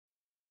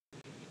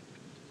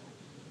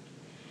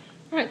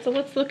Alright, so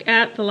let's look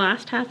at the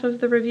last half of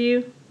the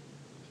review.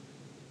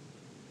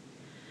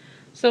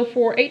 So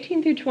for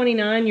 18 through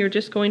 29, you're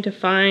just going to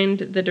find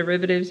the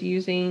derivatives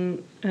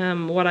using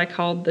what I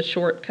called the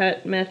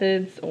shortcut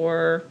methods,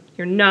 or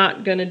you're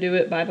not going to do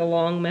it by the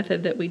long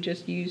method that we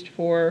just used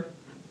for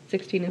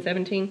 16 and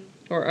 17,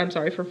 or I'm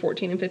sorry, for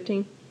 14 and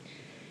 15.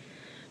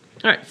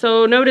 Alright,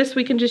 so notice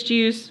we can just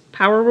use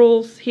power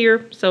rules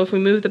here. So if we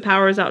move the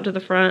powers out to the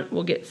front,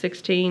 we'll get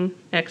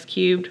 16x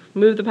cubed.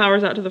 Move the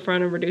powers out to the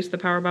front and reduce the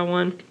power by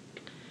 1.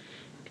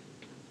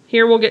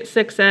 Here we'll get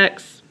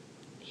 6x.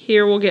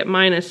 Here we'll get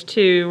minus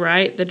 2,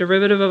 right? The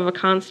derivative of a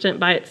constant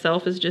by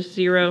itself is just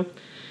 0.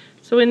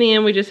 So in the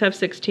end, we just have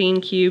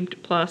 16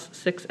 cubed plus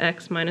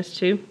 6x minus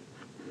 2.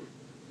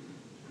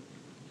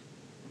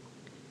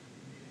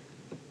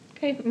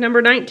 Okay,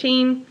 number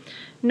 19.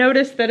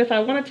 Notice that if I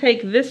want to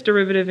take this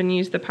derivative and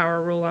use the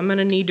power rule, I'm going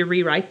to need to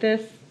rewrite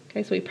this.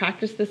 Okay, so we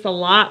practice this a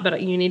lot,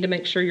 but you need to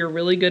make sure you're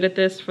really good at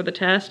this for the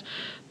test.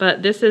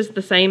 But this is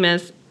the same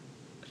as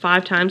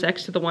 5 times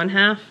x to the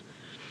 1/2.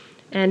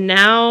 And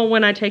now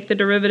when I take the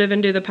derivative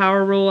and do the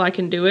power rule, I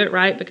can do it,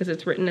 right? Because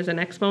it's written as an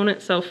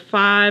exponent. So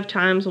 5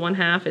 times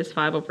 1/2 is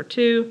 5 over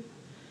 2.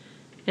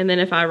 And then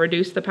if I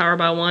reduce the power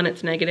by 1,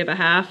 it's negative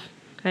 1/2.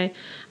 Okay,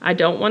 I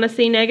don't want to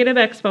see negative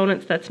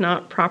exponents. That's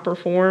not proper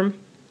form.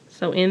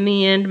 So in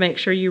the end, make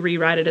sure you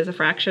rewrite it as a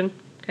fraction.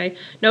 Okay.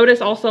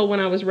 Notice also when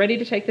I was ready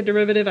to take the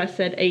derivative, I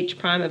said h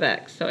prime of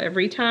x. So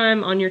every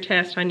time on your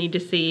test, I need to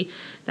see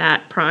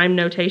that prime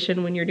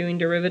notation when you're doing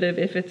derivative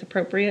if it's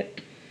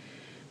appropriate.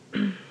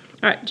 All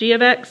right, g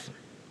of x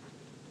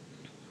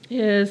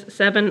is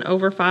 7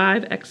 over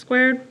 5 x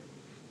squared.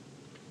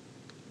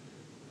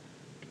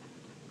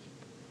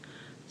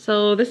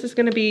 So this is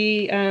going to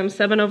be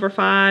 7 over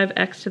 5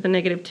 x to the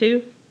negative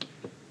 2.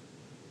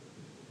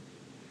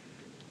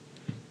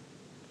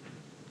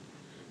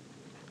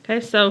 Okay,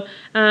 so,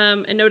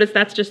 and notice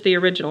that's just the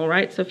original,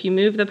 right? So if you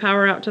move the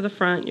power out to the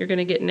front, you're going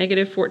to get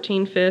negative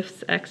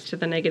 14/5 x to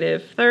the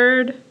negative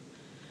 3rd.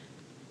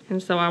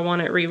 And so I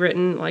want it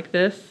rewritten like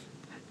this.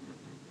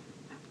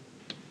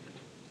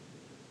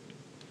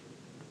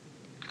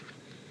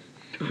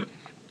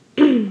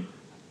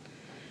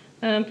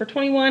 For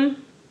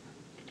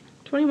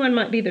 21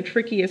 might be the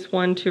trickiest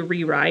one to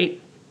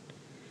rewrite.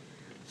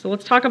 So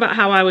let's talk about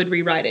how I would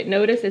rewrite it.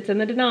 Notice it's in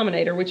the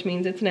denominator, which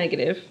means it's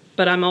negative,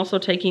 but I'm also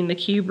taking the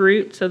cube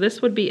root, so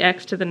this would be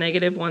x to the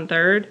negative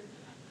 1/3.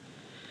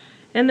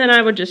 And then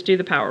I would just do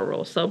the power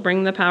rule. So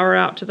bring the power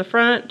out to the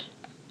front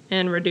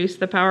and reduce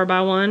the power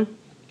by 1.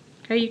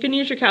 Okay, you can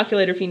use your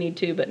calculator if you need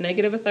to, but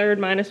negative 1/3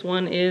 minus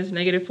 1 is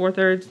negative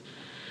 4/3.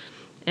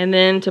 And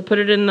then to put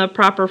it in the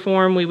proper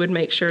form, we would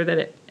make sure that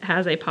it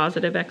has a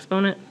positive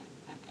exponent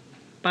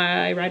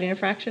by writing a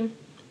fraction.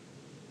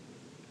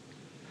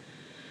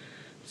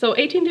 So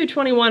 18 through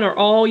 21 are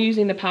all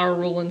using the power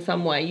rule in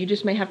some way. You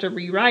just may have to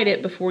rewrite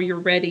it before you're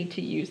ready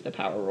to use the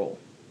power rule.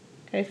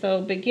 Okay,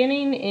 so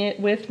beginning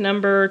with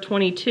number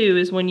 22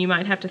 is when you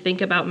might have to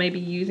think about maybe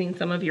using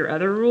some of your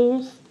other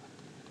rules.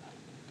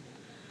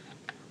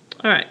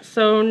 All right,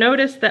 so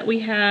notice that we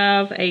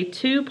have a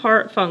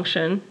 2-part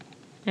function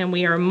and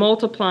we are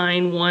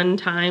multiplying one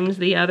times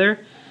the other.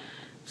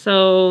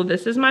 So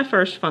this is my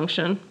first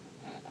function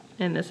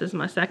and this is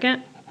my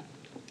second.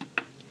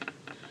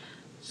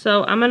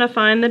 So I'm going to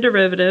find the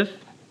derivative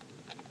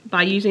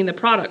by using the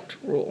product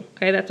rule.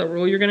 Okay, that's a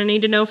rule you're going to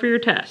need to know for your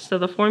test. So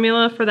the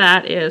formula for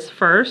that is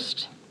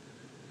first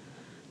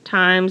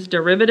times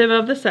derivative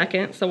of the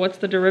second. So what's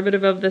the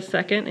derivative of the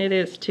second? It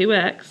is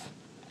 2x.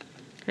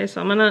 Okay,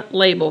 so I'm going to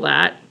label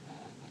that.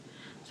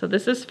 So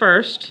this is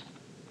first.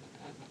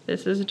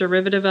 This is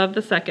derivative of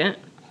the second.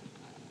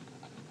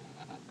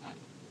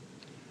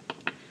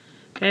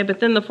 Okay, but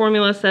then the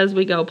formula says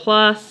we go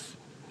plus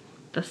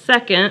the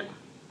second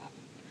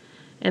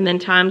and then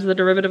times the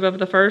derivative of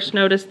the first.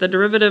 Notice the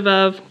derivative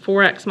of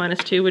 4x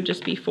minus 2 would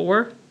just be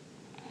 4.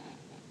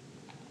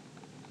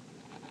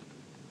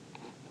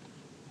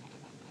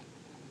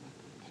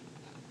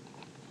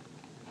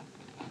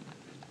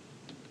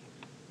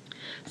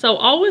 So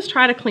always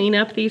try to clean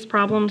up these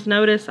problems.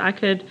 Notice I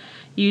could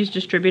use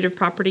distributive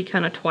property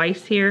kind of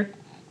twice here.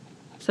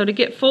 So to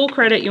get full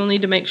credit, you'll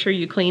need to make sure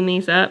you clean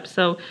these up.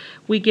 So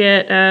we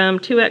get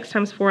 2x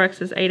times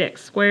 4x is 8x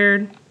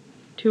squared.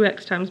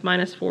 2x times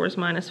minus 4 is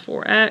minus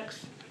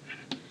 4x.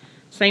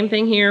 Same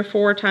thing here,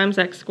 4 times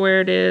x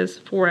squared is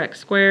 4x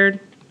squared.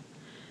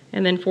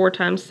 And then 4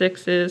 times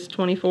 6 is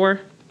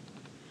 24.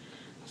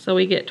 So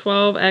we get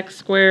 12x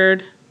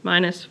squared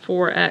minus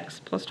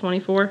 4x plus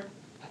 24.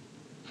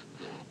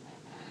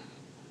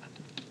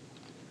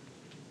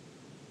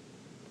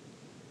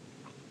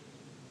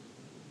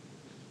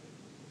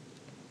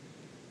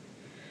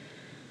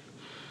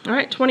 All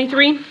right,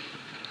 23.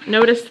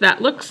 Notice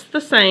that looks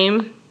the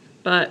same,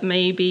 but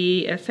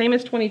maybe same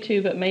as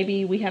 22, but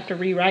maybe we have to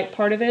rewrite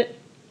part of it.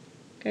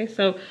 Okay,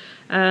 so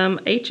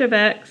h of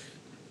x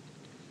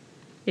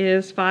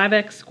is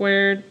 5x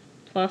squared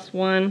plus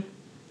 1.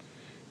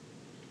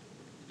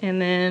 And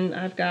then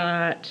I've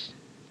got,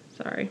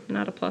 sorry,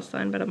 not a plus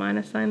sign, but a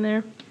minus sign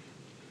there.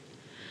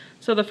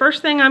 So the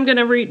first thing I'm going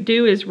to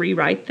do is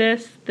rewrite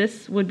this.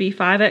 This would be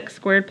 5x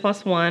squared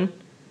plus 1.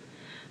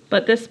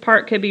 But this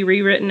part could be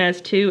rewritten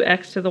as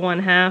 2x to the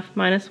 1/2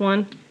 minus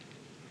 1.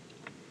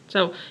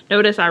 So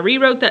notice I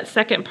rewrote that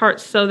second part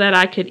so that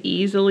I could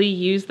easily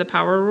use the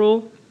power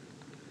rule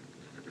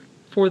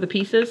for the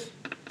pieces.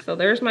 So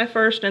there's my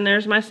first and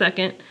there's my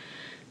second.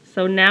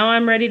 So now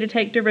I'm ready to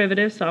take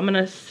derivatives, so I'm going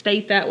to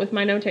state that with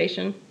my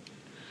notation.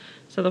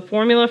 So the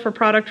formula for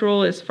product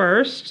rule is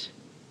first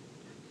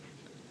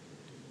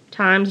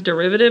times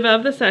derivative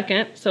of the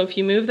second. So if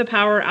you move the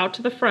power out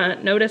to the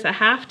front, notice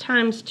 1/2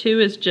 times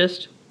 2 is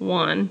just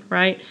 1,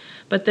 right?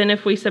 But then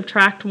if we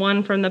subtract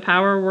 1 from the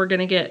power, we're going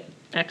to get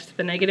x to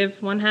the negative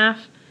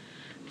 1/2.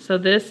 So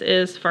this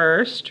is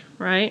first,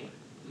 right?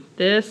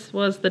 This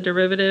was the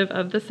derivative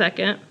of the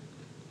second.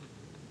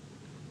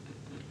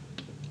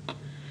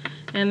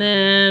 And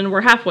then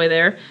we're halfway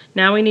there.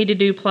 Now we need to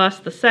do plus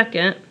the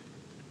second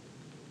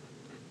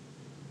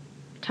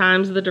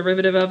times the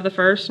derivative of the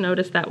first.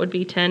 Notice that would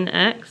be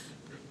 10x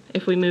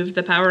if we moved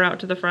the power out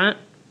to the front.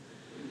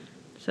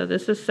 So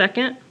this is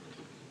second,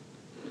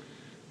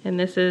 and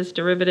this is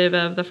derivative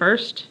of the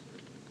first.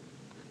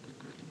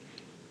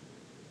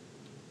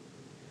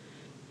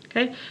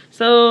 Okay,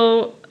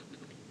 so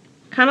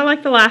kind of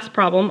like the last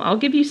problem, I'll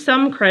give you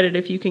some credit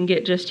if you can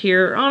get just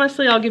here.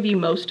 Honestly, I'll give you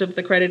most of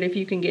the credit if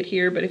you can get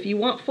here, but if you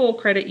want full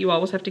credit, you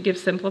always have to give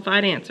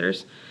simplified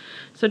answers.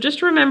 So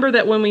just remember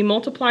that when we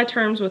multiply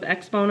terms with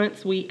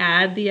exponents, we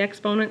add the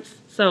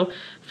exponents. So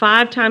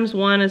 5 times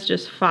 1 is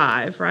just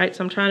 5, right?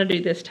 So I'm trying to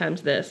do this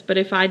times this. But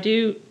if I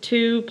do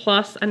 2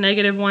 plus a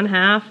negative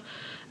 1/2,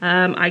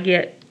 I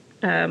get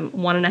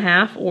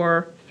 1.5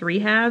 or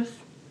 3/2.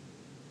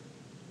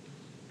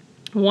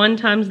 1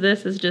 times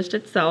this is just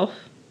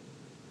itself.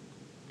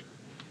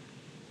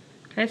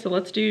 Okay, so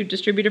let's do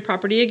distributive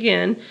property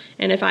again.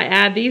 And if I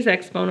add these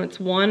exponents,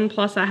 1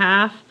 plus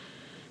 1/2,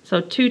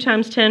 so 2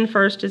 times 10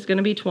 first is going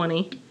to be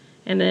 20.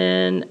 And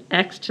then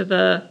x to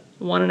the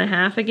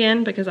 1.5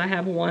 again, because I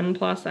have 1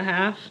 plus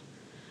 1/2.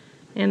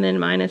 And then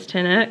minus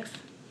 10x.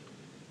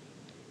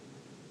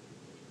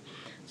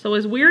 So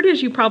as weird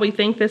as you probably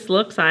think this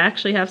looks, I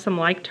actually have some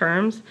like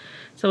terms.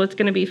 So it's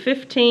going to be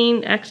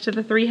 15x to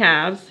the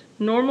 3/2.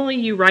 Normally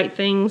you write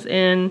things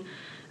in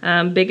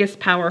biggest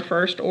power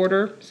first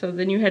order. So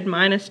then you had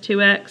minus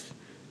 2x,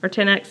 or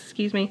 10x,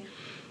 excuse me.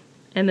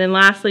 And then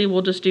lastly,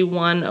 we'll just do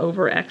 1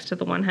 over x to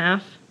the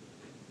 1/2.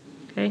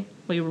 Okay,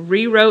 we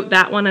rewrote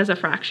that one as a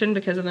fraction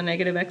because of the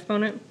negative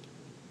exponent.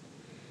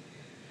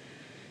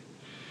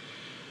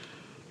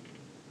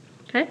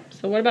 Okay,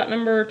 so what about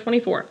number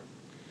 24?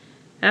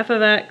 F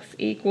of x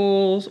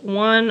equals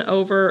 1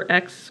 over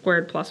x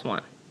squared plus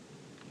 1.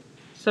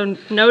 So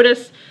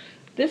notice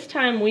this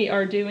time we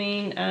are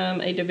doing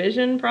a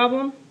division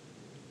problem.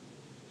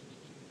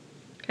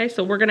 Okay,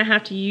 so we're going to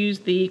have to use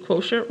the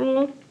quotient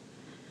rule.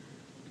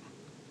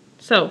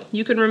 So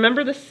you can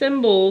remember the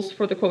symbols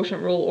for the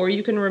quotient rule, or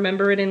you can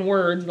remember it in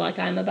words like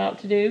I'm about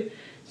to do.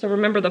 So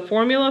remember the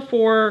formula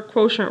for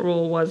quotient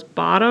rule was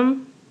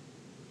bottom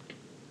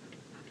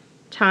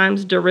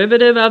times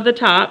derivative of the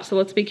top. So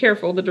let's be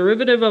careful. The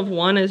derivative of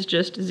 1 is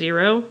just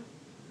 0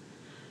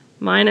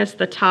 minus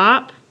the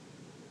top.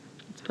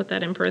 Let's put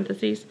that in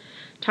parentheses.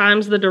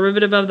 Times the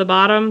derivative of the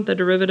bottom. The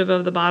derivative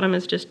of the bottom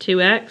is just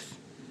 2x.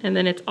 And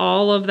then it's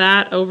all of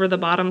that over the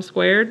bottom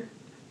squared.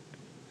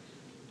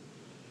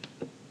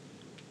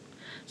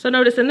 So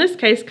notice in this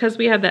case, because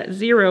we have that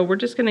 0, we're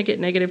just going to get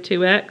negative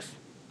 2x.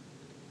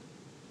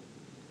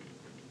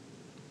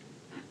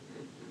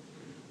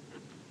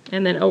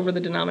 And then over the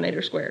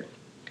denominator squared.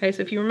 Okay,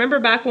 so if you remember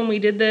back when we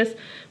did this,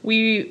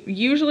 we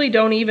usually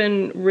don't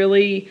even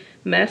really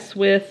mess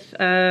with,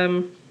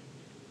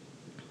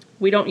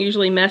 we don't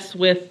usually mess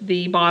with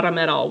the bottom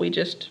at all. We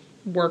just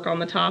work on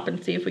the top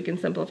and see if we can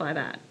simplify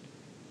that.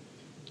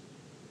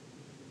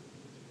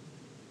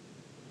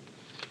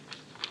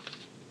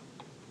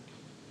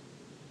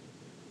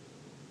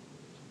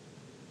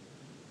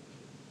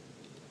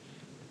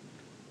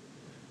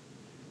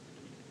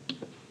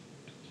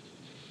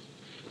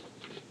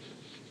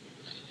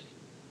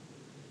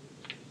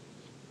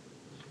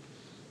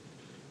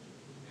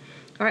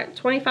 All right,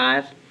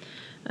 25.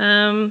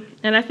 And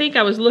I think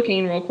I was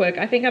looking real quick.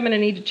 I think I'm going to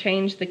need to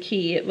change the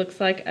key. It looks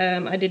like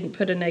I didn't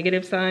put a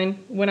negative sign.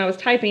 When I was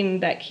typing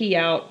that key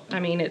out, I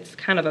mean, it's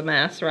kind of a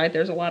mess, right?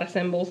 There's a lot of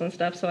symbols and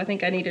stuff, so I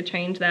think I need to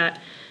change that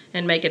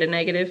and make it a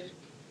negative.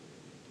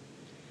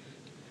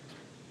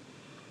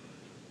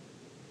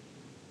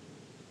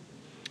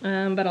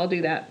 But I'll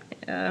do that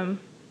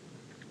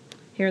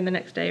here in the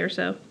next day or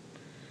so.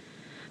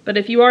 But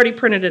if you already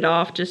printed it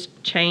off,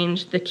 just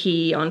change the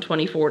key on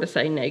 24 to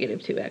say negative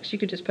 2x. You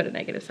could just put a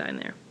negative sign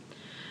there.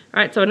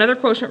 All right, so another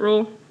quotient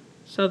rule.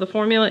 So the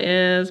formula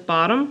is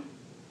bottom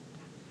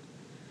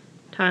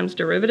times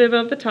derivative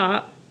of the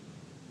top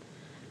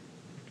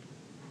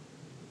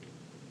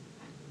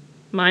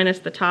minus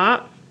the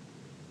top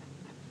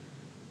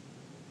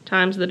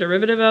times the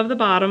derivative of the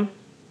bottom,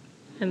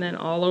 and then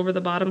all over the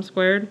bottom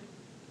squared.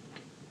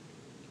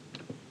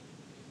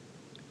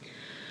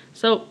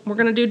 So we're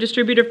going to do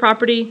distributive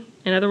property.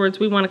 In other words,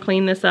 we want to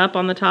clean this up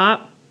on the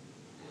top.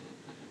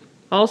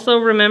 Also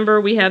remember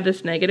we have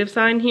this negative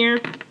sign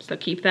here, so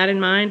keep that in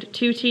mind.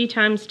 2t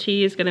times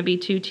t is going to be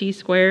 2t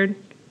squared.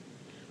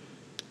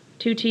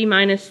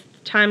 2t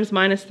times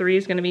minus 3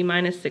 is going to be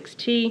minus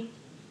 6t.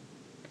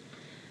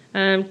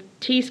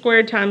 T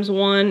squared times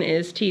 1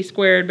 is t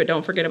squared, but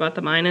don't forget about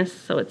the minus,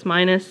 so it's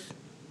minus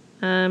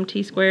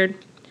t squared.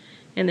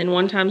 And then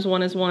 1 times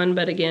 1 is 1,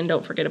 but again,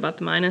 don't forget about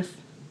the minus.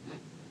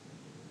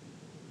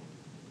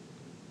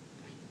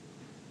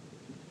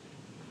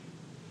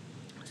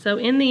 So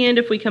in the end,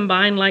 if we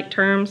combine like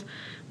terms,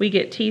 we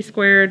get t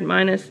squared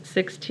minus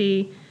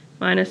 6t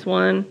minus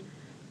 1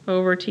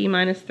 over t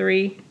minus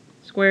 3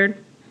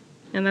 squared.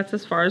 And that's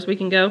as far as we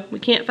can go.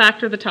 We can't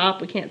factor the top,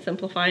 we can't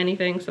simplify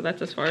anything, so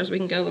that's as far as we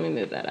can go. Let me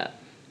move that up.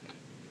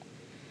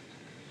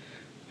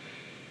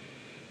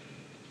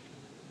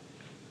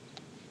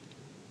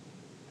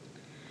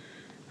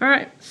 All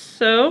right,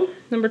 so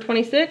number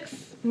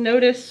 26,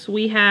 notice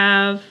we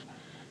have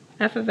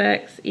f of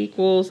x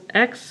equals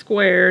x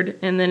squared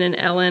and then an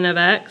ln of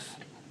x.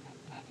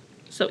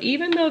 So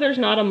even though there's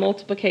not a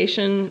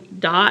multiplication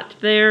dot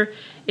there,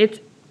 it's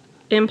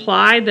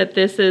implied that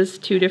this is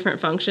two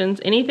different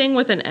functions. Anything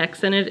with an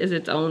x in it is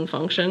its own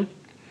function.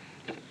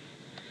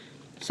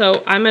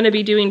 So I'm going to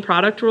be doing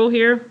product rule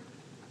here.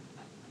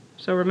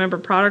 So remember,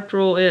 product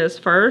rule is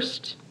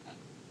first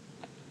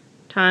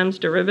times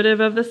derivative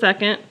of the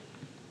second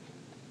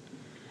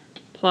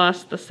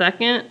plus the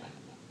second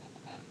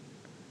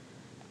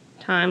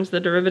times the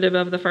derivative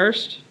of the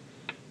first.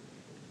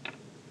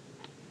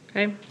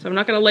 Okay, so I'm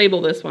not going to label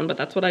this one, but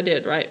that's what I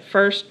did, right?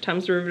 First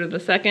times derivative of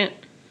the second.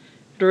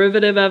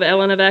 Derivative of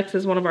ln of x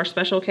is one of our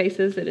special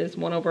cases. It is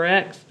 1 over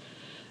x.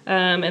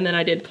 And then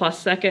I did plus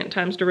second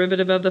times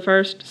derivative of the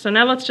first. So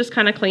now let's just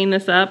kind of clean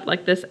this up,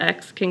 like this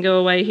x can go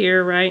away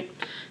here, right?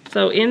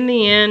 So in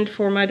the end,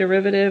 for my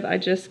derivative, I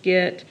just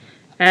get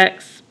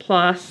x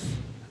plus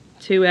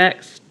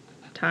 2x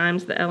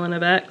times the ln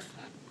of x,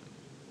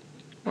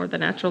 or the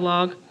natural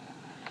log.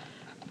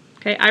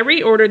 Okay, I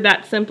reordered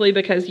that simply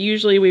because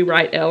usually we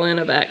write ln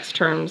of x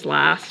terms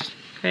last,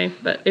 okay?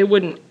 But it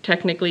wouldn't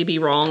technically be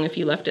wrong if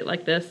you left it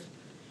like this.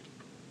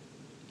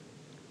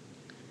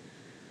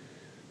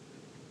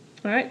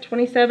 All right,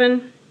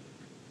 27,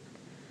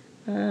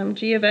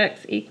 g of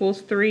x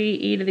equals 3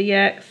 e to the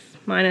x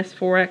minus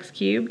 4x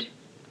cubed.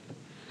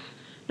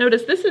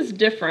 Notice this is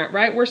different,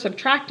 right? We're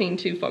subtracting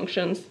two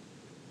functions,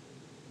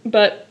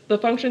 but the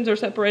functions are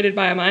separated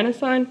by a minus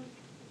sign.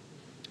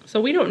 So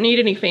we don't need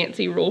any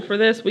fancy rule for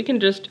this. We can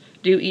just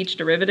do each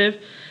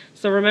derivative.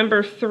 So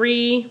remember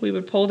 3 we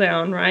would pull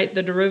down, right?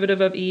 The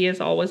derivative of e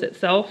is always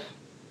itself.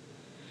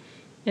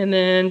 And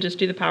then just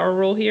do the power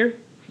rule here.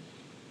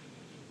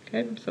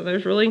 Okay, so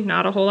there's really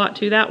not a whole lot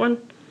to that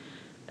one.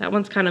 That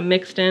one's kind of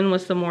mixed in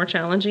with some more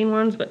challenging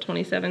ones, but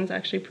 27 is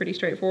actually pretty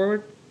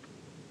straightforward.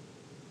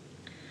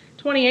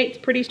 28 is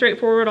pretty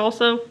straightforward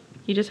also.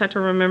 You just have to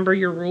remember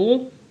your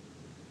rule.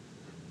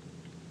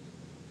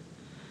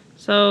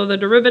 So the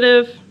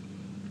derivative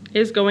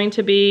is going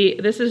to be,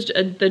 this is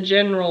the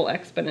general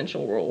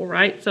exponential rule,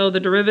 right? So the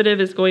derivative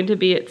is going to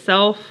be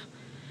itself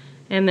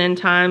and then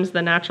times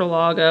the natural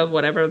log of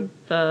whatever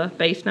the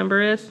base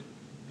number is.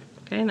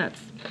 Okay, and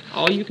that's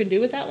all you can do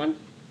with that one.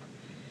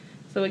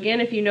 So again,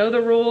 if you know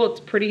the rule, it's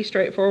pretty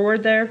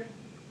straightforward there.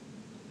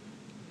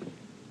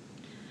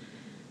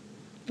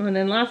 And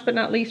then last but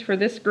not least for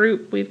this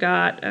group, we've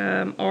got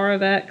r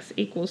of x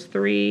equals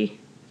 3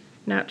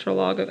 natural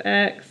log of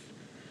x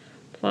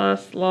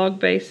plus log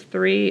base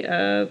 3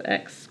 of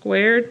x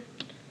squared.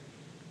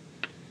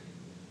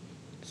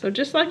 So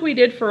just like we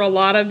did for a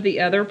lot of the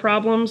other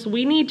problems,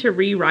 we need to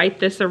rewrite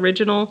this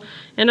original.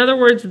 In other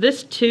words,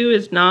 this 2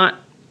 is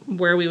not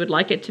where we would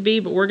like it to be,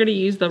 but we're going to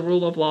use the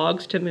rule of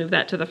logs to move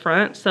that to the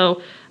front.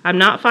 So I'm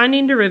not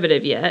finding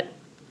derivative yet.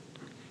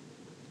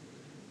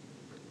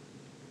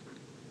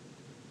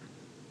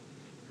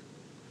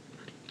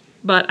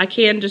 But I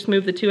can just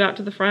move the 2 out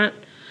to the front.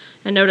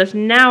 And notice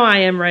now I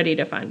am ready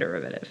to find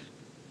derivative.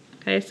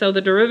 Okay, so the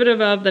derivative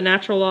of the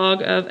natural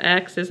log of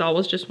x is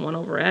always just 1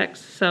 over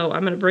x. So I'm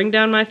going to bring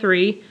down my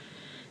 3,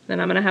 then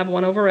I'm going to have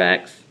 1 over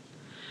x.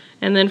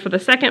 And then for the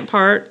second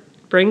part,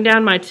 bring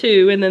down my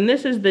 2, and then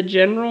this is the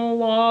general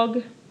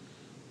log.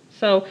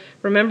 So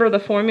remember the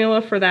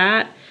formula for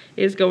that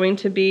is going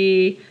to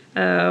be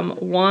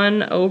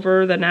 1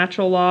 over the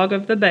natural log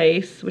of the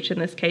base, which in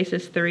this case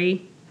is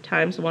 3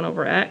 times 1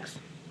 over x.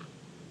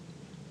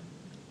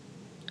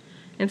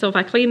 And so if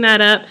I clean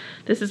that up,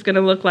 this is going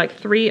to look like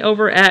 3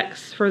 over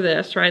x for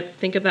this, right?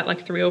 Think of that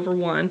like 3 over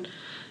 1.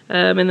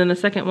 And then the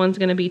second one's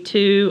going to be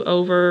 2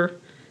 over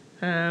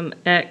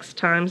x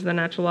times the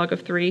natural log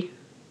of 3.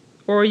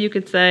 Or you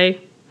could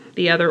say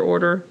the other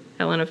order,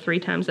 ln of 3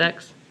 times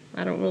x.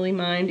 I don't really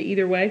mind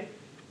either way.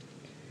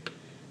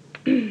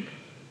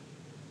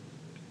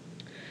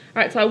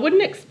 All right, so I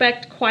wouldn't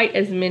expect quite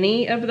as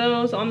many of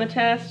those on the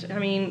test. I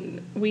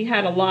mean, we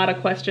had a lot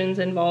of questions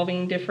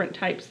involving different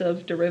types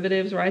of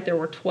derivatives, right? There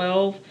were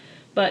 12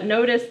 But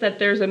notice that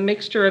there's a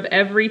mixture of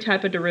every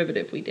type of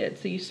derivative we did.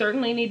 So you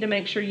certainly need to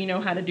make sure you know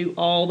how to do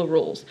all the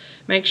rules.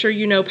 Make sure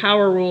you know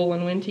power rule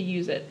and when to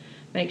use it.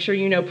 Make sure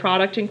you know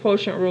product and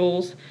quotient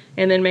rules,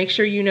 and then make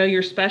sure you know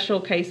your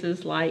special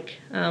cases like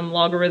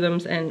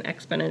logarithms and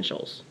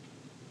exponentials.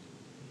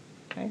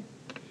 Okay.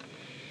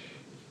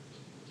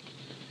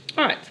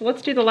 All right, so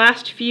let's do the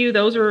last few.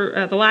 Those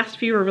are the last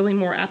few are really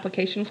more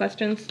application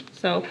questions.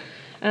 So,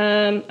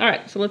 all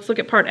right, so let's look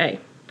at part A,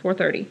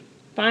 430.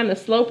 Find the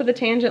slope of the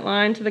tangent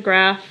line to the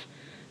graph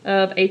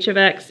of h of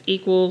x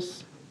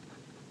equals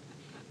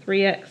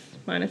 3x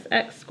minus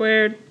x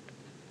squared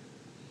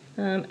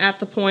at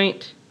the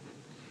point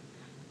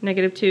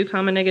 -2,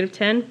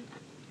 -10.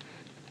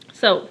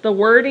 So the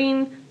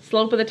wording,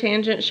 slope of the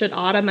tangent, should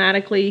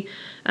automatically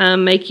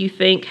make you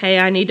think, hey,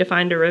 I need to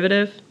find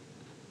derivative.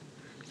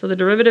 So the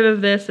derivative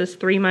of this is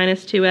 3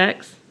 minus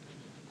 2x.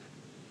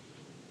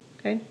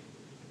 Okay.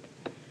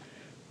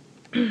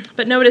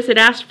 But notice it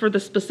asked for the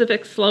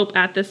specific slope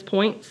at this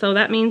point, so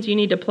that means you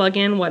need to plug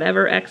in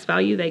whatever x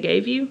value they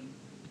gave you.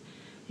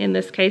 In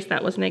this case,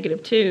 that was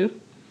 -2.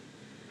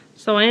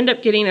 So I end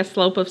up getting a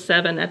slope of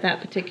 7 at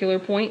that particular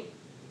point.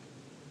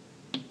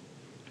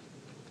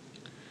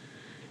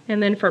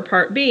 And then for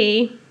part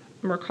B,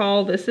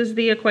 recall this is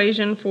the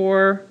equation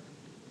for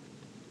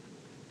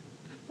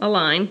a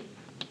line.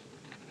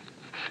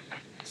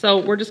 So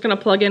we're just going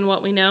to plug in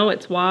what we know.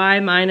 It's y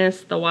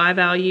minus the y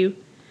value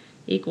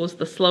equals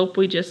the slope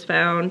we just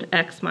found,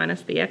 x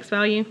minus the x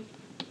value.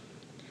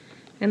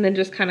 And then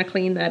just kind of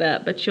clean that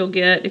up. But you'll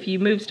get, if you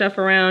move stuff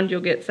around,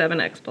 you'll get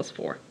 7x plus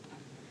 4.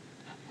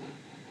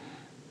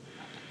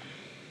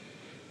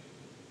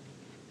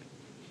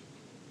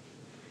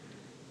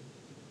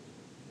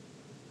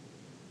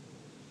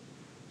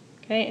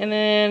 Okay, and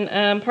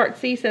then part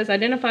C says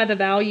identify the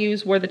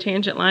values where the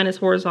tangent line is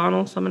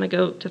horizontal. So I'm going to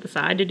go to the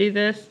side to do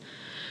this.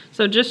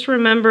 So just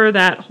remember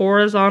that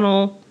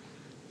horizontal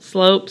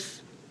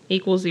slopes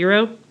equal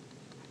 0.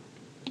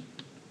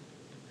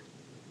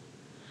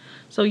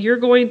 So you're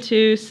going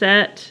to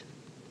set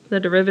the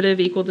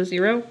derivative equal to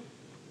 0.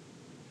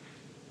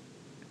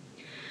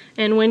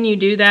 And when you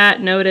do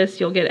that, notice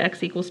you'll get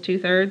x equals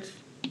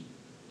 2/3.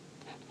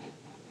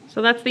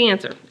 So that's the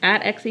answer.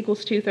 At x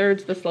equals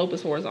 2/3, the slope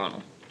is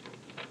horizontal.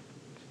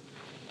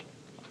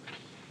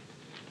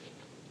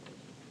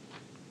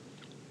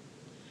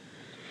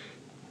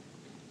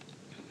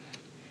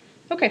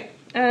 Okay,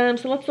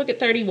 so let's look at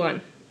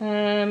 31.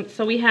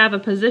 So we have a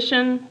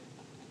position,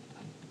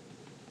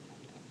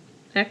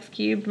 x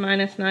cubed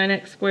minus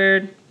 9x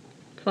squared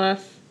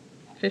plus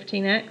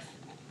 15x.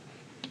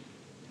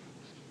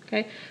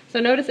 Okay, so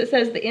notice it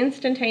says the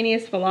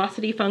instantaneous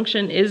velocity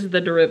function is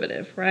the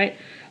derivative, right?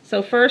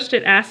 So first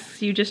it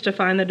asks you just to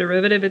find the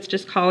derivative. It's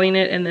just calling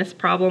it in this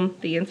problem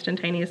the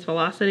instantaneous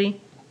velocity.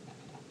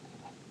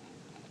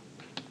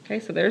 Okay,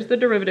 so there's the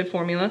derivative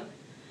formula.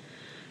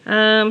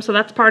 So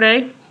that's part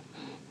A.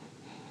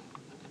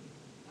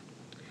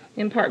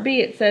 In part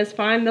B, it says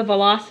find the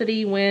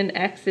velocity when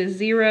x is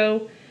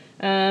 0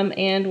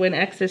 and when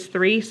x is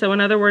 3. So in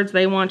other words,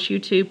 they want you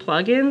to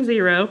plug in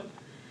 0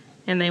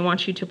 and they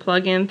want you to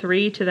plug in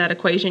 3 to that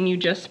equation you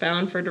just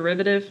found for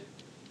derivative.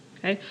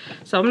 Okay,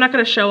 so I'm not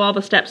going to show all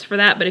the steps for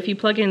that, but if you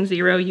plug in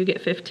 0, you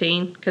get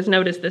 15, because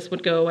notice this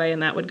would go away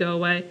and that would go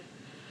away.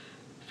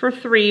 For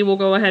 3, we'll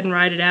go ahead and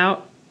write it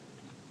out.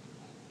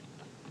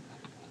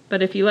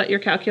 But if you let your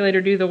calculator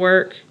do the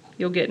work,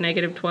 you'll get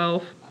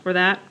 -12 for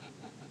that.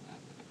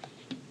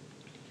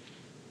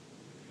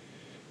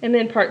 And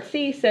then part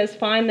C says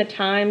find the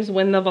times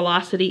when the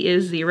velocity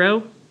is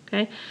 0.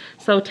 Okay,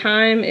 so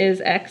time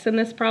is x in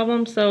this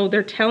problem, so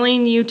they're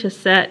telling you to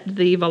set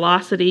the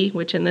velocity,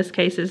 which in this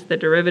case is the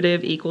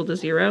derivative, equal to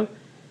 0.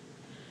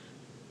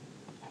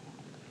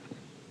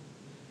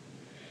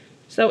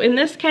 So in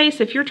this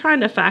case, if you're trying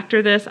to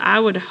factor this, I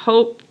would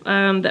hope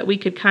that we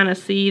could kind of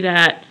see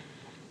that,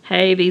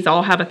 hey, these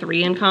all have a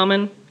 3 in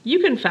common. You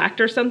can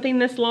factor something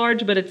this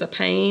large, but it's a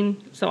pain,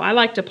 so I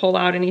like to pull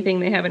out anything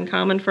they have in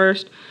common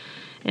first.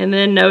 And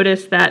then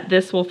notice that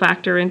this will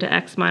factor into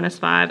x minus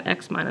 5,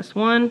 x minus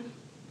 1.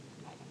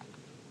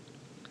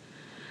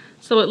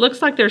 So it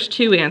looks like there's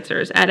 2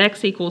 answers. At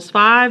x equals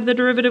 5, the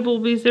derivative will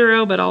be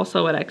 0, but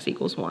also at x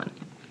equals 1.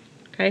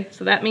 Okay,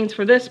 so that means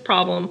for this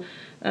problem,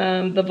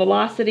 the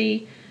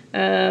velocity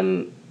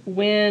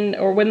when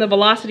the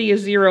velocity is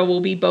 0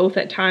 will be both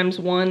at times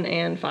 1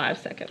 and 5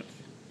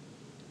 seconds.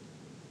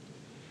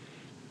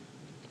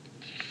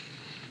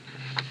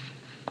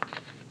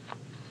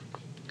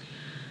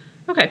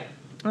 Okay.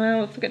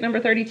 Let's look at number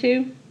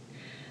 32.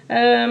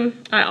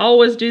 I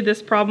always do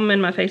this problem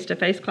in my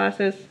face-to-face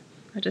classes.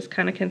 I just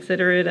kind of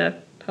consider it a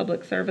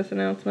public service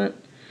announcement.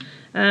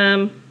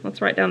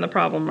 Let's write down the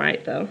problem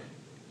right, though.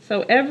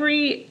 So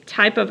every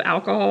type of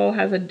alcohol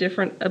has a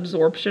different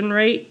absorption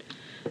rate.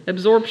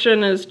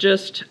 Absorption is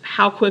just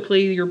how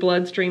quickly your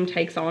bloodstream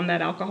takes on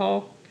that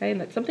alcohol. Okay, and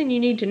that's something you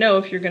need to know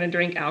if you're going to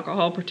drink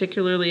alcohol,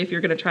 particularly if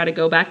you're going to try to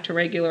go back to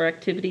regular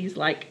activities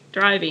like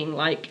driving,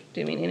 like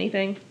doing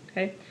anything.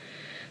 Okay.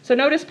 So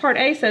notice part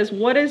A says,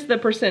 what is the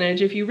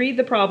percentage? If you read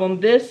the problem,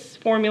 this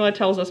formula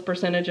tells us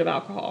percentage of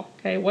alcohol.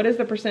 Okay, what is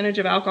the percentage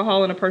of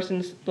alcohol in a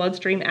person's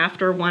bloodstream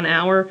after 1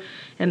 hour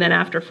and then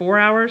after 4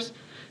 hours?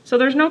 So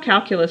there's no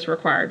calculus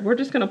required. We're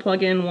just going to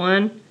plug in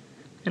 1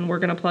 and we're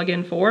going to plug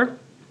in 4.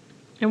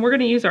 And we're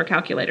going to use our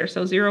calculator.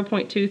 So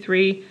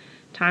 0.23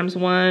 times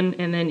 1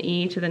 and then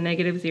e to the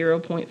negative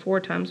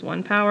 0.4 times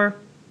 1 power.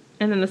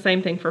 And then the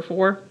same thing for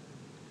 4.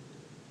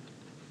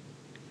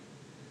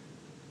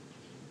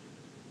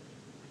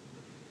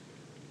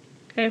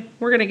 Okay,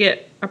 we're going to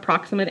get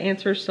approximate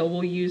answers, so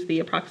we'll use the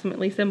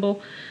approximately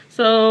symbol.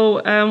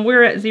 So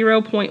we're at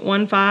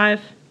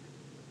 0.15,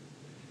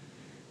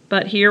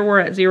 but here we're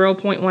at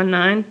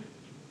 0.19.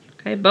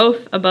 Okay,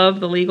 both above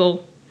the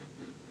legal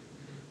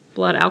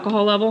blood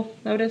alcohol level,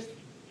 notice.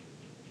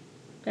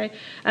 Okay,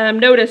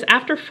 notice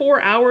after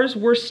 4 hours,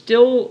 we're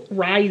still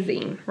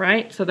rising,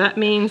 right? So that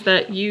means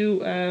that you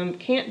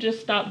can't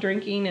just stop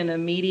drinking and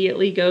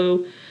immediately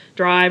go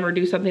drive or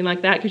do something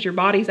like that, because your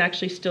body's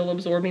actually still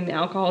absorbing the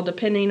alcohol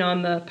depending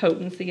on the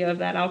potency of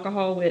that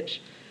alcohol,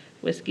 which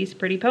whiskey's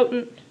pretty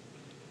potent.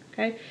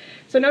 Okay,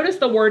 so notice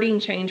the wording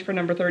change for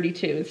number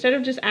 32. Instead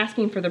of just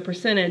asking for the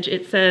percentage,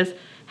 it says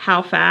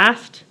how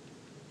fast.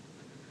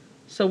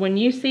 So when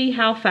you see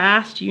how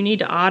fast, you need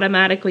to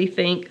automatically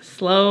think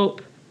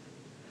slope,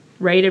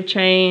 rate of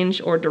change,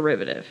 or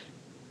derivative.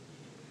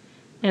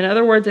 In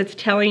other words, it's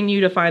telling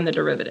you to find the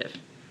derivative.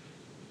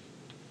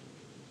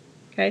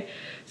 Okay,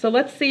 so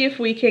let's see if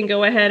we can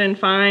go ahead and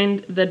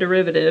find the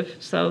derivative.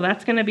 So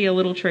that's going to be a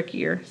little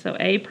trickier. So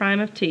a prime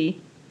of t.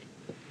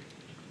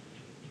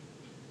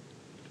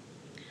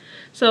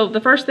 So the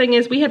first thing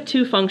is we have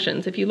two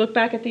functions. If you look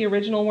back at the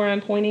original where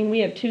I'm pointing, we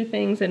have two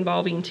things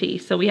involving t.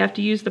 So we have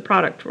to use the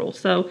product rule.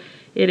 So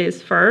it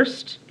is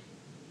first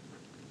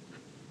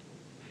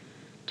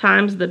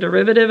times the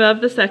derivative of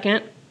the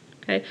second.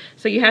 Okay,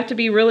 so you have to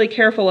be really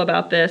careful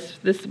about this.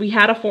 We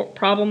had a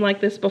problem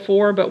like this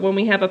before, but when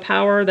we have a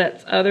power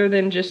that's other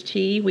than just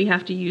t, we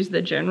have to use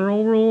the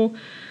general rule.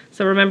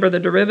 So remember, the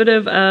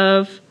derivative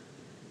of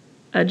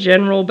a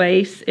general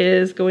base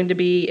is going to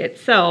be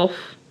itself,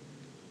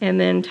 and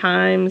then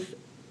times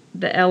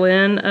the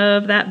ln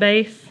of that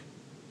base.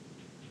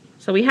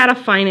 So we had a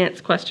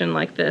finance question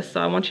like this, so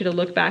I want you to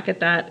look back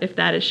at that if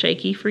that is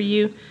shaky for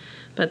you.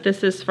 But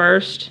this is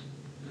first,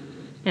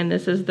 and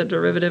this is the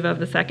derivative of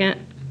the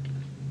second.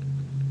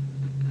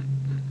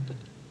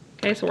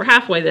 Okay, so we're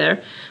halfway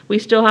there. We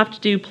still have to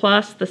do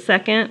plus the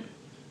second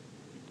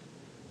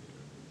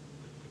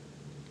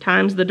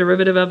times the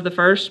derivative of the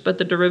first, but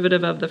the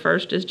derivative of the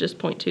first is just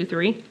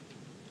 0.23.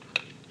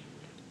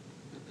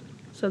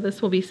 So this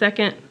will be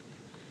second.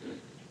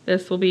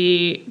 This will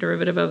be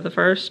derivative of the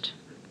first.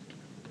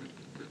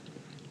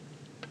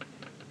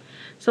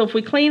 So if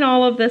we clean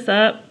all of this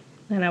up,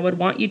 and I would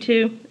want you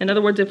to, in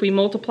other words, if we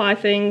multiply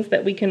things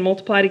that we can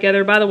multiply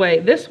together, by the way,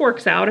 this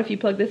works out if you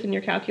plug this in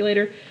your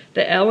calculator.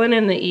 The ln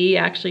and the e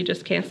actually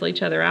just cancel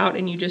each other out,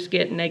 and you just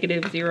get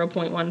negative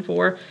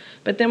 0.14.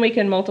 But then we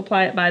can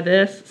multiply it by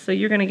this, so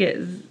you're going to get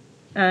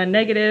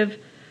negative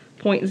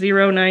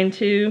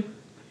 0.092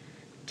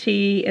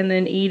 t and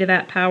then e to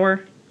that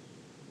power,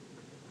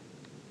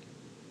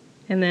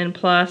 and then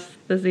plus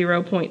the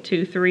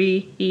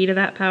 0.23 e to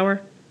that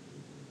power.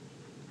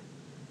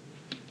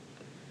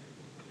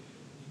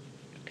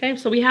 Okay,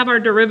 so we have our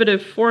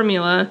derivative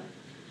formula,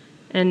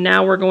 and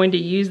now we're going to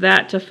use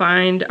that to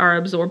find our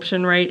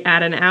absorption rate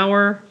at an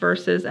hour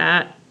versus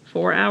at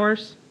 4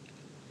 hours.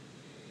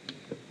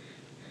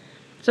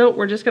 So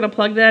we're just going to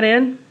plug that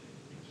in,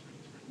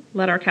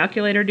 let our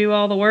calculator do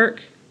all the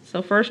work.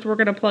 So first we're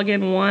going to plug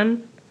in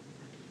 1.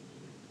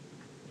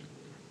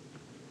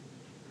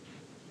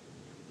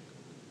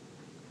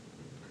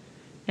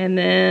 And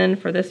then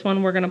for this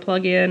one we're going to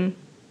plug in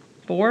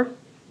 4.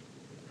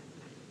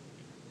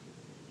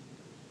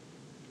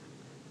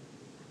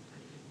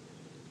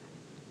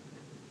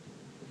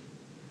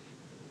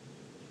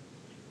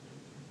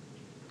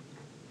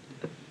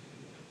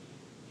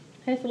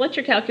 Okay, so let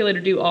your calculator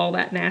do all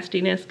that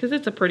nastiness, because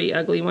it's a pretty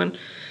ugly one.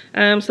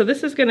 So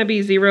this is going to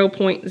be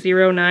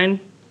 0.09,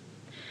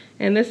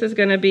 and this is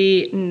going to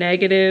be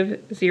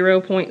negative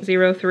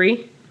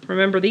 0.03.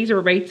 Remember, these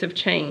are rates of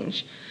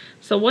change.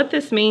 So what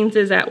this means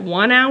is at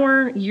 1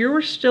 hour,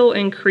 you're still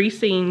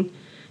increasing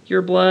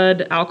your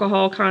blood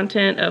alcohol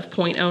content of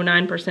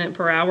 0.09%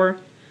 per hour.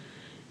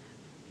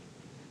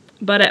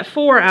 But at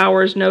 4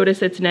 hours,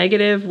 notice it's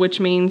negative, which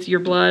means your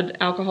blood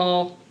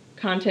alcohol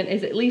content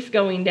is at least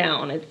going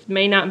down. It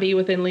may not be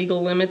within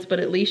legal limits,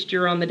 but at least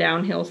you're on the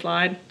downhill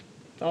slide.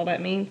 That's all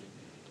that means.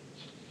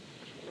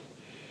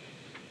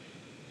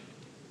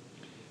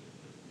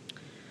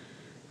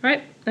 All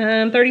right,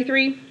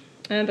 33,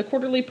 the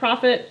quarterly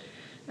profit.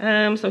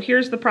 So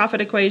here's the profit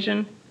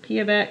equation. P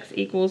of x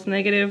equals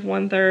negative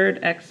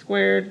 1/3 x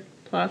squared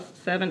plus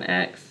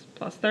 7x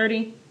plus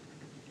 30.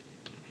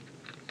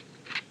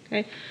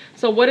 Okay,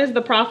 so what is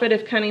the profit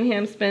if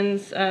Cunningham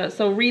spends,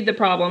 so read the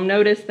problem.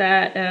 Notice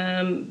that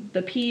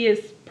the P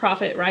is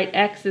profit, right?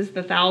 X is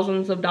the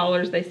thousands of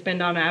dollars they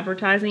spend on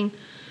advertising.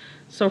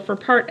 So for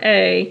part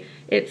A,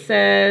 it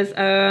says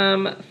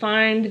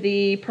find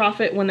the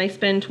profit when they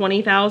spend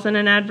 $20,000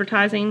 in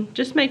advertising.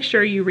 Just make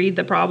sure you read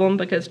the problem,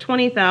 because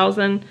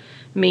 20,000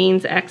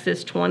 means X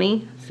is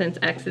 20, since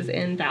X is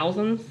in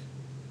thousands.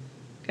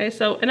 Okay,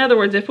 so in other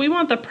words, if we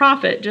want the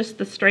profit, just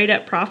the straight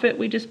up profit,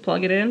 we just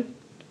plug it in.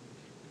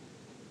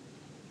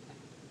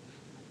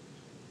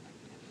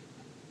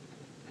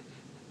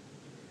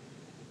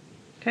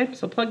 Okay,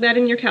 so plug that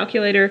in your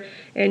calculator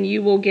and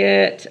you will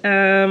get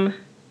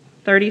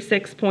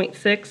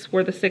 36.6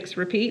 where the 6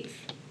 repeats.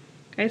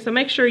 Okay, so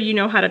make sure you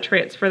know how to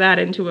transfer that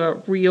into a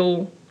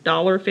real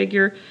dollar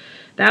figure.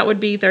 That would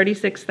be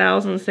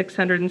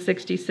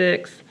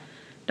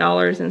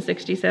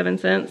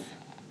 $36,666.67.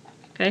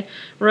 Okay,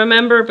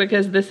 remember,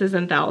 because this is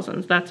in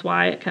thousands, that's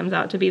why it comes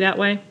out to be that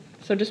way.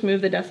 So just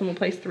move the decimal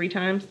place 3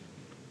 times.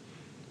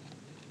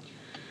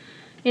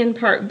 In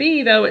part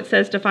B, though, it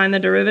says to find the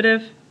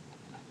derivative.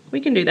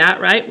 We can do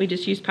that, right? We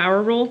just use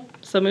power rule.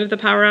 So move the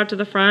power out to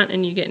the front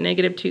and you get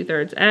negative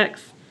 2/3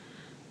 x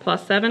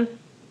plus 7.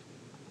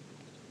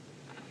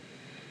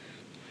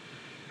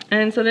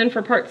 And so then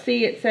for part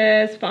C, it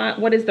says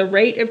what is the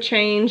rate of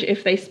change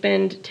if they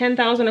spend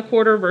 $10,000 a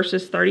quarter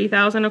versus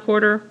 $30,000 a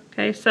quarter.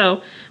 Okay,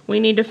 so we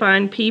need to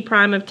find P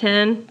prime of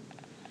 10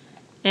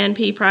 and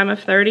P prime of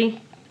 30.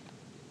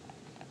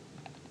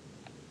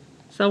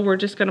 So we're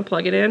just going to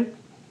plug it in.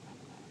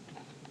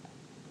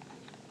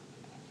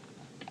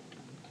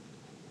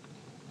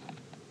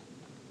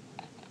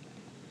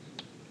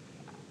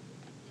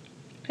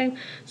 Okay,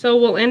 so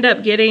we'll end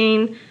up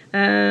getting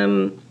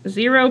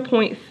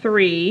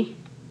 0.3.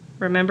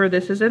 Remember,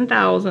 this is in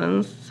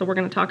thousands, so we're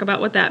going to talk about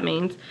what that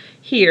means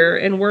here,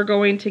 and we're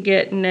going to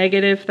get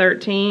negative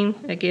 13.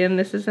 Again,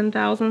 this is in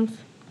thousands.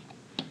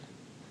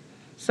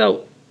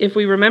 So if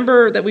we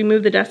remember that we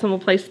move the decimal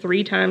place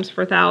 3 times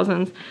for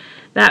thousands,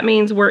 that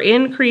means we're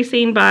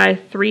increasing by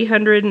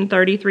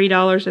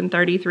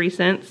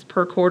 $333.33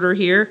 per quarter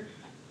here.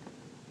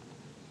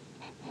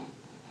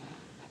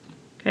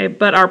 Okay,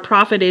 but our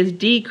profit is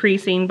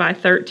decreasing by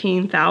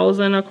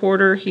 $13,000 a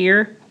quarter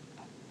here.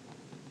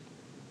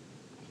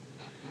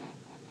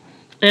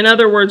 In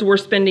other words, we're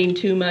spending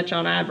too much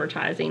on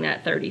advertising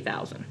at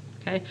 $30,000.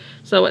 Okay,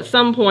 so at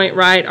some point,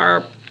 right,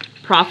 our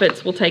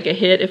profits will take a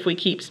hit if we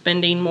keep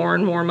spending more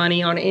and more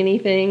money on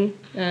anything,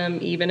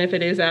 even if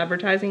it is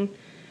advertising.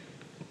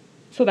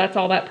 So that's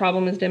all that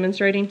problem is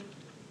demonstrating.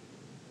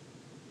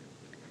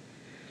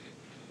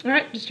 All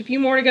right, just a few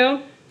more to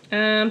go.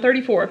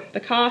 34,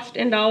 the cost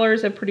in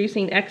dollars of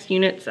producing X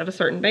units of a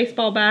certain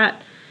baseball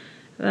bat.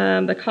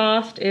 The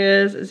cost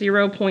is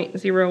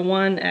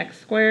 0.01 x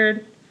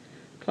squared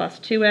plus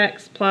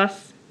 2x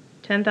plus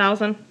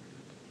 10,000.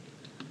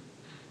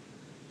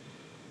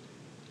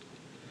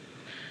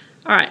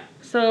 All right,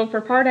 so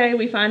for part A,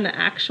 we find the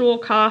actual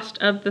cost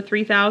of the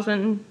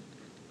 3,000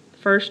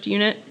 first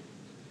unit.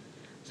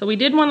 So we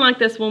did one like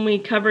this when we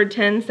covered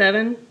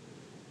 10.7.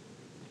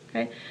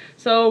 Okay,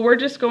 so we're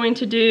just going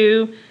to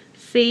do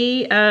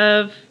C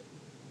of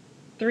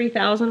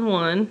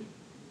 3001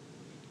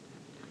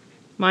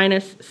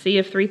 minus C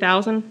of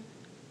 3000,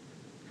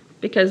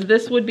 because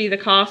this would be the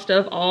cost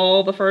of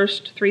all the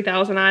first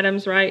 3,000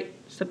 items, right?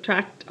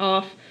 Subtract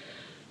off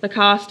the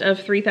cost of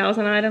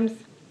 3,000 items.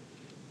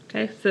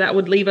 Okay, so that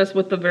would leave us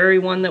with the very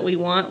one that we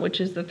want, which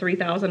is the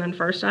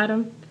 3,001st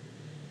item.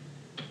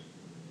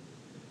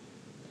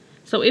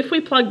 So if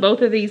we plug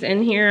both of these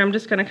in here, I'm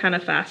just going to kind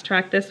of fast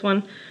track this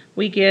one.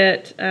 We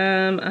get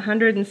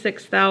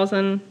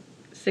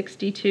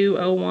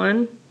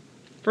 106,062.01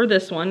 for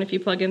this one if you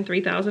plug in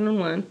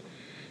 3001.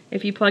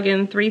 If you plug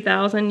in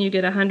 3,000, you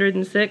get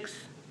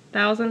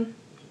 106,000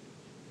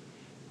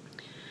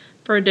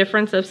 for a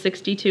difference of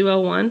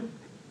 62.01.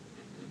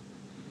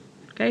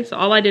 Okay, so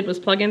all I did was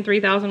plug in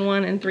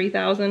 3001 and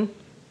 3,000.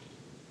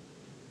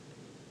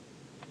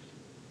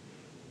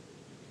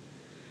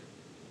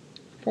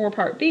 For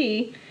part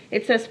B,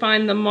 it says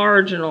find the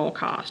marginal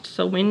cost.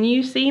 So when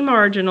you see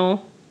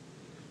marginal,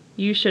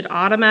 you should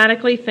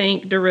automatically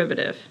think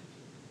derivative.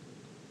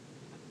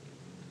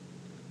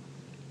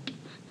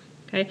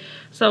 Okay,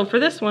 so for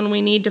this one,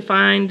 we need to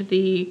find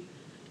the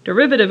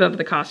derivative of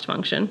the cost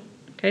function.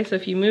 Okay, so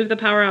if you move the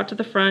power out to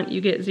the front,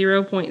 you get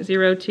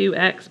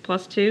 0.02x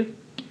plus 2.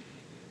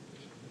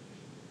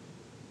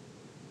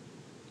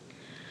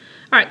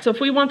 All right, so if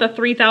we want the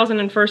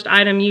 3,001st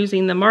item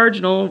using the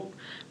marginal,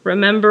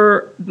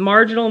 remember,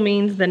 marginal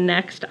means the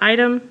next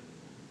item.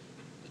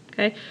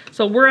 Okay,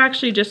 so we're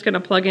actually just going to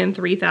plug in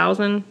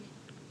 3,000.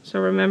 So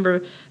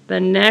remember, the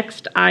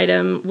next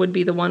item would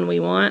be the one we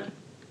want.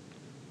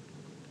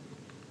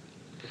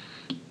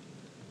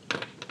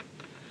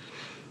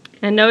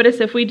 And notice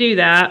if we do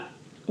that,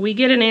 we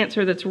get an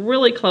answer that's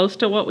really close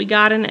to what we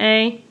got in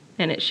A,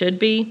 and it should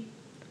be.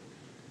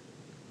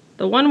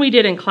 The one we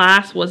did in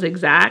class was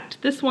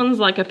exact. This one's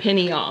like a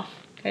penny off.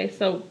 Okay,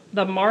 so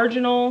the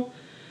marginal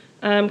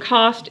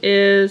cost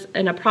is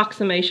an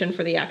approximation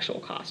for the actual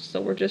cost.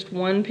 So we're just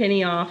 1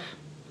 penny off.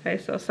 Okay,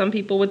 so some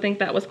people would think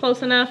that was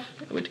close enough.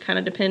 It would kind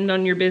of depend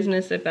on your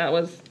business if that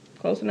was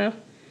close enough.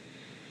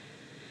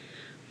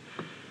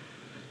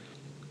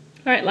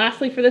 All right,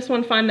 lastly for this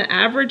one, find the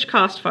average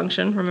cost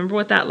function. Remember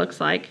what that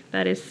looks like.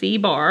 That is C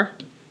bar.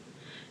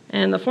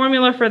 And the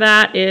formula for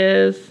that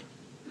is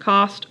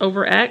cost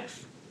over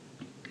X.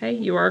 Okay,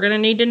 you are going to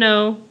need to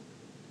know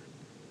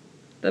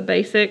the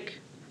basic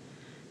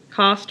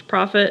cost,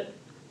 profit,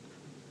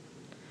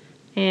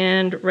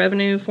 and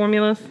revenue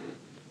formulas.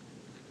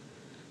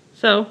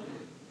 So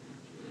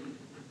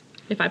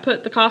if I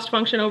put the cost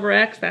function over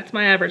X, that's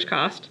my average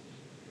cost.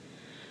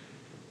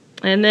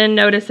 And then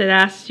notice it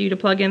asks you to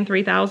plug in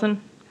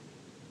 3,000.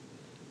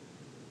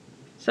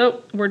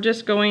 So we're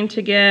just going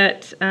to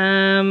get,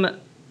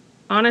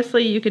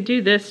 honestly, you could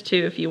do this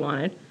too if you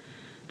wanted.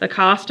 The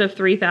cost of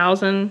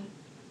 3,000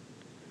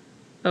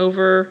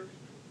 over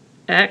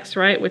X,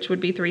 right, which would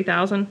be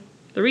 3,000.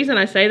 The reason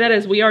I say that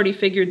is we already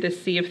figured this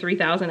C of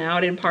 3,000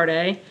 out in part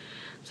A.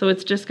 So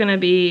it's just going to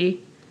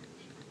be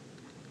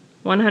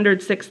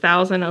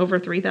 106,000 over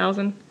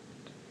 3,000.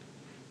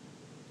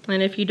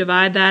 And if you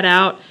divide that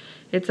out,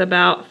 it's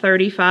about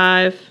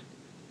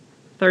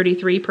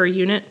 35.33 per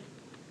unit.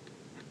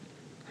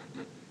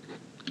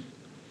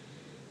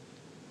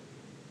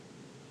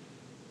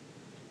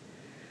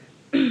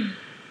 Okay,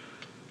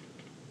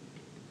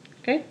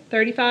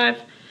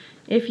 35.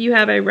 If you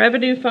have a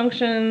revenue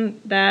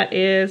function that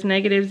is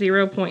negative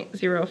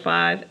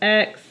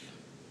 0.05x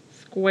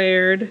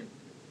squared,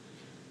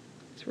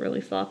 it's really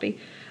sloppy,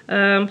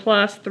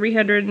 plus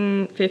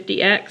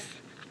 350x.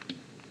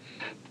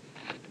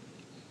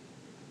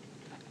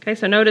 Okay,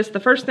 so notice the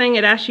first thing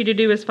it asks you to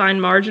do is find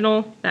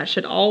marginal. That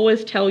should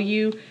always tell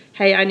you,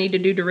 hey, I need to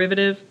do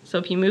derivative. So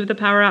if you move the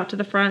power out to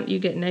the front, you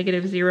get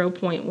negative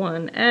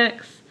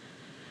 0.1x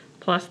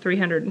plus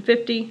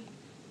 350.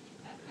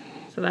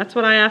 So that's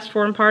what I asked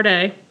for in part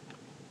A.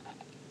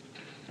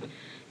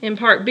 In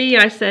part B,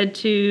 I said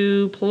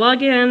to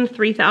plug in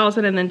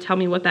 3,000 and then tell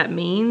me what that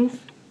means.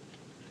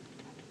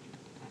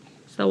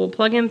 So we'll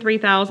plug in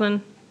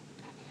 3,000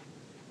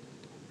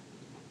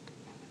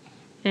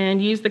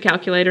 and use the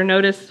calculator.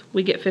 Notice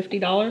we get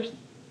 $50.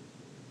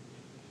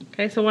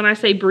 Okay, so when I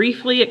say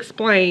briefly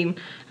explain,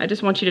 I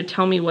just want you to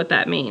tell me what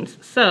that means.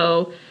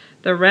 So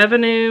the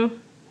revenue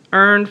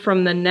earned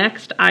from the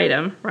next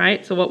item,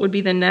 right? So what would be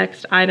the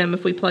next item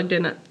if we plugged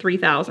in at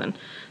 3,000?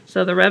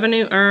 So the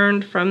revenue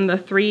earned from the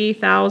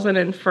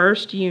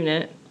 3,001st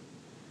unit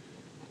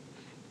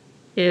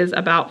is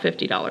about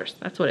 $50.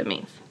 That's what it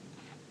means.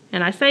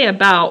 And I say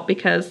about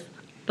because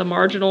the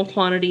marginal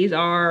quantities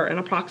are an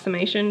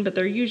approximation, but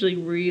they're usually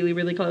really,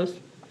 really close.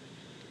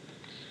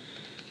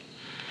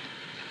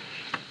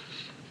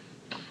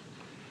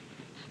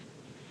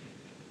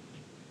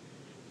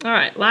 All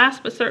right,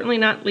 last but certainly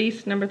not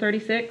least, number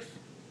 36.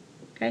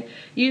 Okay,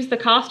 use the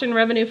cost and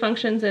revenue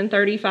functions in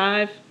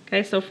 35.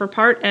 Okay, so for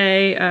part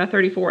A,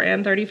 34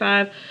 and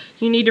 35,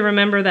 you need to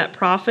remember that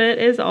profit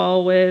is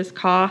always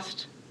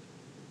cost.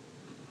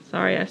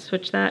 Sorry, I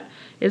switched that.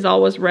 Is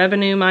always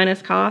revenue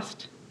minus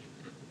cost.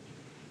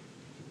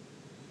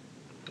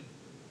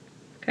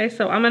 Okay,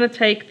 so I'm going to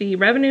take the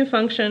revenue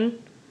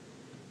function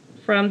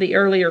from the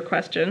earlier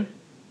question,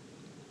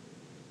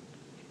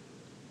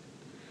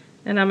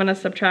 and I'm going to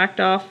subtract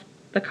off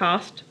the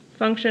cost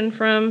function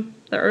from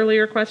the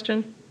earlier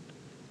question.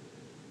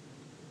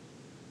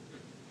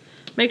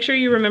 Make sure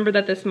you remember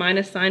that this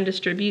minus sign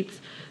distributes,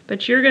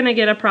 but you're going to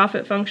get a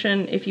profit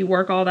function if you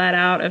work all that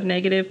out of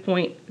negative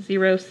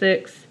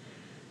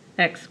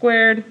 0.06x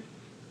squared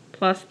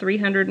plus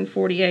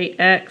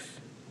 348x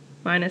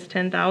minus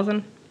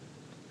 10,000.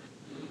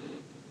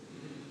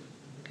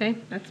 Okay,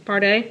 that's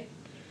part A.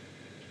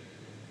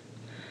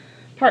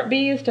 Part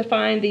B is to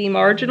find the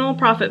marginal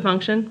profit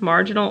function.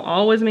 Marginal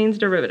always means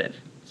derivative.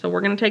 So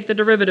we're going to take the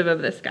derivative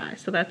of this guy.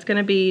 So that's going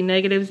to be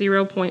negative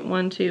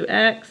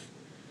 0.12x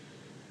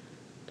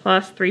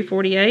plus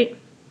 348.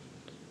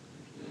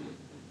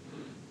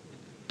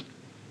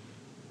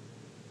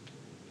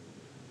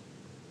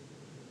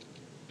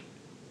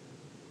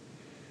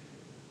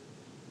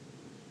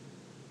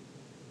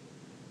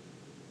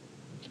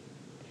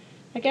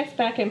 I guess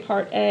back in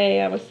part A,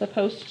 I was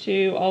supposed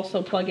to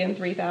also plug in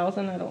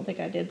 3,000. I don't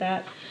think I did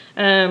that.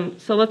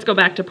 So let's go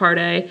back to part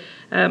A.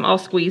 I'll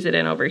squeeze it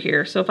in over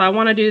here. So if I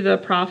want to do the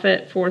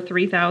profit for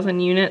 3,000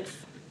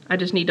 units, I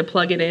just need to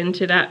plug it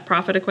into that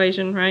profit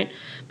equation, right?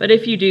 But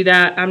if you do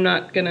that, I'm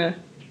not going to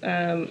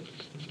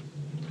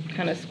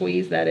kind of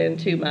squeeze that in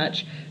too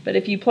much. But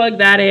if you plug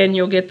that in,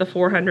 you'll get the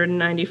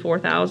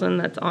 494,000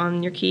 that's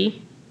on your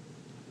key.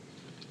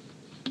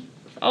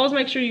 Always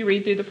make sure you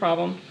read through the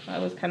problem. I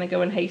was kind of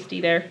going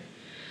hasty there.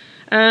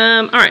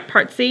 All right,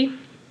 part C.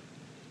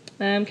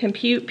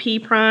 Compute P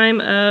prime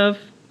of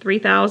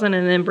 3,000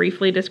 and then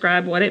briefly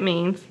describe what it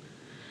means.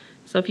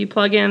 So if you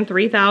plug in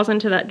 3,000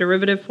 to that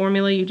derivative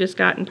formula you just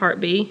got in part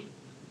B,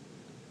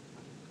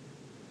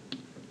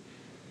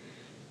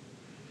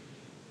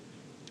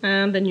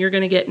 then you're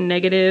going to get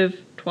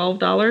negative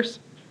 $12.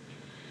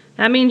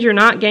 That means you're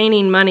not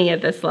gaining money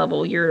at this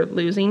level. You're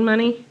losing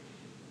money.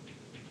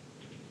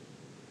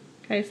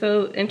 Okay,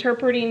 so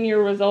interpreting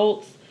your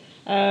results,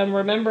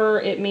 remember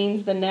it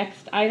means the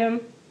next item.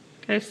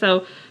 Okay,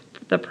 so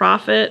the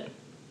profit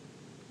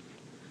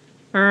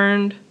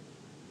earned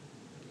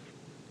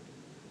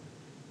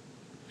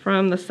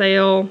from the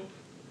sale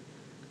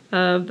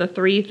of the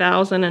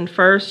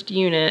 3,001st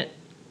unit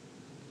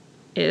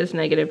is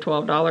negative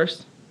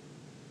 $12.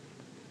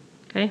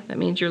 Okay, that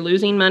means you're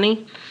losing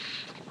money,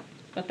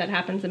 but that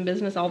happens in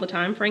business all the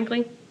time,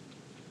 frankly.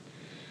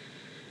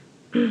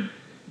 All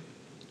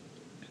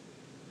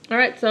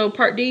right, so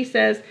part D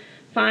says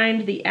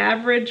find the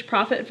average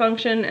profit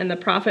function and the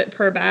profit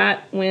per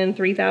bat when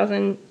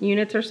 3,000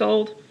 units are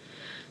sold.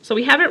 So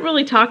we haven't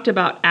really talked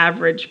about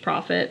average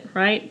profit,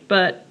 right?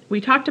 But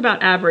we talked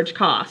about average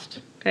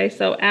cost. Okay,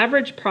 so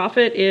average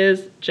profit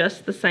is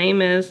just the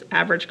same as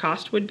average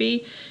cost would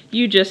be.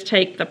 You just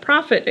take the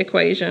profit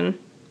equation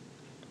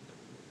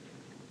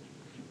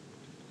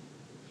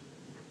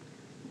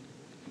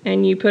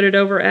and you put it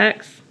over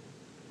X.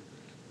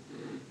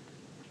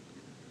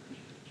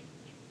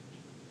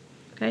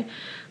 Okay,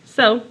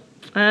 so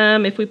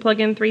if we plug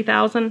in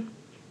 3,000,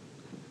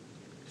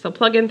 so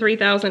plug in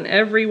 3,000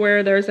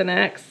 everywhere there's an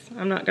X.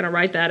 I'm not going to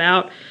write that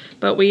out,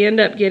 but we end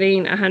up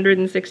getting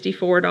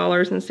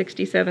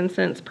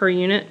 $164.67 per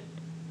unit.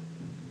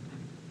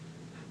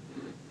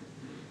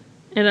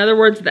 In other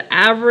words, the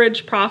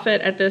average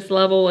profit at this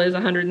level is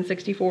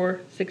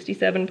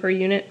 $164.67 per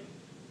unit.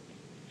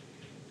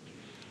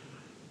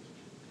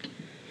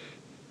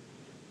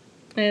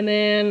 And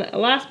then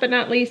last but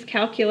not least,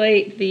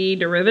 calculate the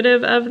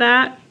derivative of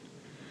that.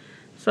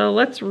 So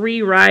let's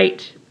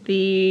rewrite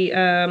the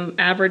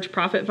average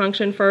profit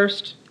function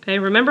first. Okay,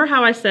 remember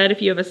how I said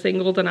if you have a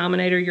single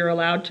denominator, you're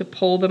allowed to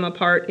pull them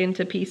apart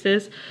into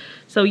pieces.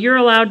 So you're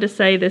allowed to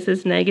say this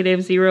is negative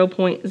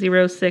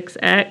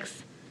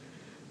 0.06x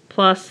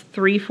plus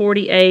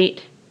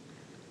 348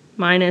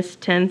 minus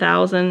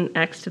 10,000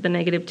 x to the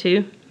negative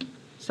 2.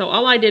 So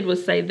all I did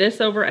was say this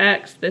over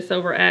x,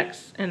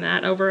 and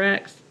that over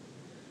x.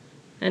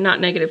 And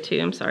not negative 2,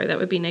 I'm sorry, that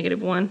would be negative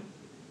 1.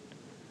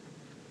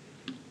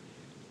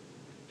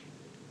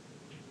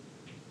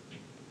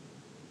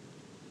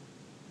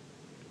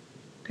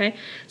 Okay,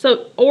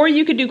 so, or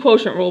you could do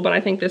quotient rule, but I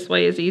think this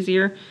way is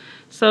easier.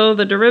 So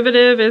the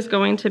derivative is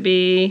going to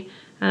be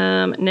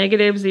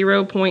negative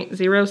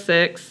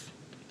 0.06.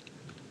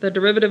 The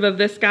derivative of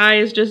this guy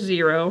is just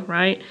 0,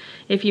 right?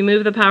 If you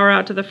move the power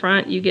out to the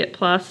front, you get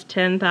plus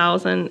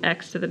 10,000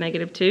 x to the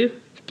negative 2.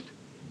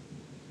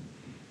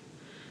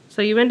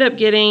 So you end up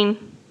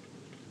getting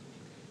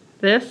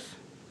this.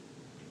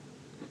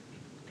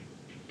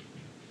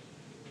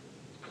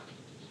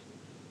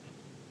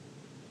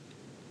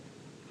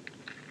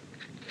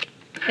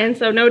 And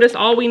so notice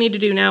all we need to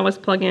do now is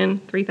plug in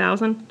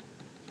 3,000.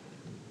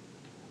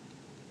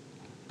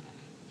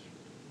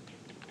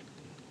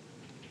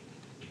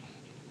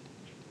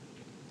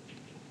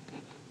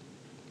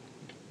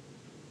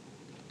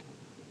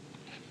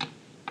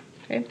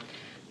 Okay,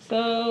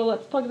 so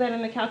let's plug that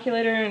in the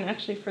calculator, and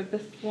actually for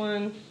this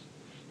one,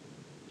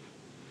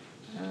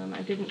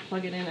 I didn't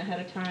plug it in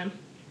ahead of time,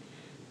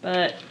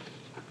 but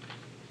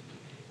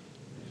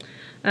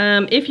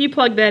if you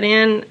plug that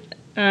in,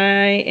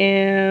 I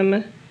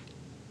am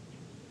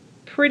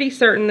pretty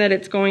certain that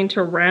it's going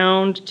to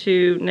round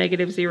to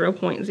negative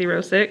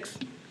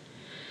 0.06.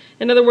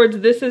 In other words,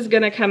 this is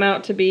going to come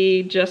out to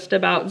be just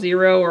about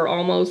 0 or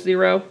almost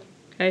 0.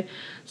 Okay,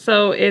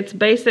 so it's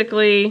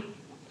basically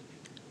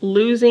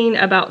losing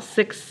about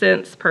 6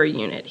 cents per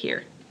unit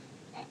here.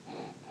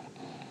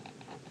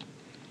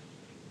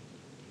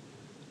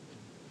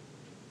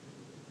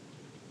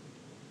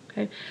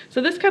 Okay,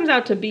 so this comes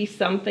out to be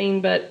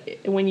something, but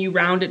when you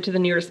round it to the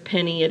nearest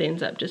penny, it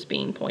ends up just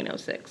being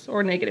 0.06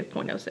 or negative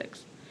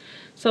 0.06.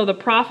 So the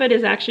profit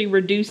is actually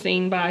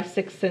reducing by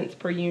 6 cents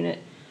per unit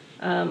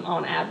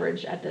on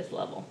average at this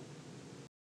level.